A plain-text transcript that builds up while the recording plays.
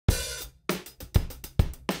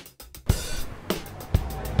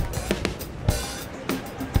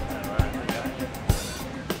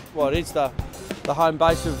Well, it is the home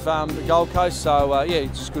base of the Gold Coast, so yeah,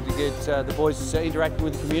 it's just good to get the boys interacting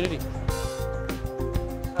with the community.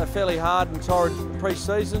 A fairly hard and torrid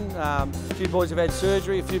pre-season. A few boys have had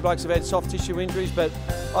surgery, a few blokes have had soft tissue injuries, but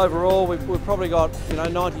overall we've probably got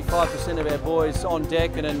 95% of our boys on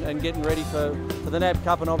deck and getting ready for the NAB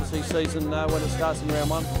Cup and obviously season when it starts in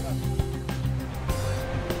round 1.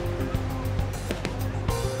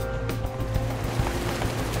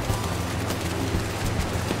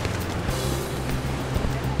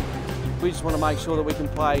 We just want to make sure that we can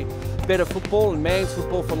play better football and man's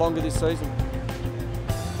football for longer this season.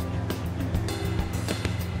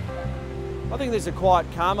 I think there's a quiet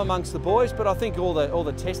calm amongst the boys, but I think all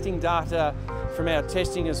the testing data from our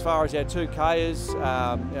testing as far as our 2Kers,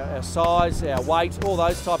 our size, our weight, all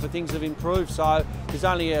those type of things have improved. So there's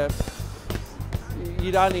only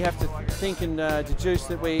you'd only have to think and deduce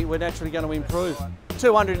that we're naturally going to improve.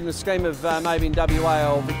 200 in the scheme of maybe in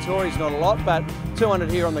WA or Victoria is not a lot, but 200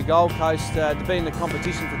 here on the Gold Coast to be in the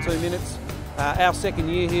competition for 2 minutes. Our second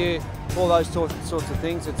year here, all those sorts of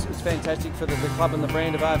things, it's fantastic for the club and the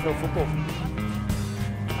brand of AFL football.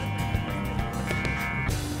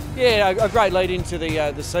 Yeah, a great lead into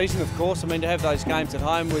the season, of course. I mean, to have those games at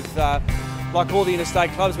home with, like all the interstate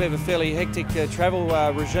clubs, we have a fairly hectic travel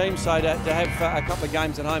regime, so to have a couple of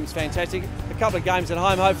games at home is fantastic. A couple of games at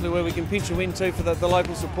home, hopefully, where we can pinch a win too for the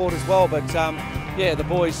local support as well. But yeah, the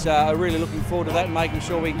boys are really looking forward to that and making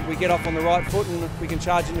sure we get off on the right foot and we can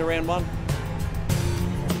charge into round 1.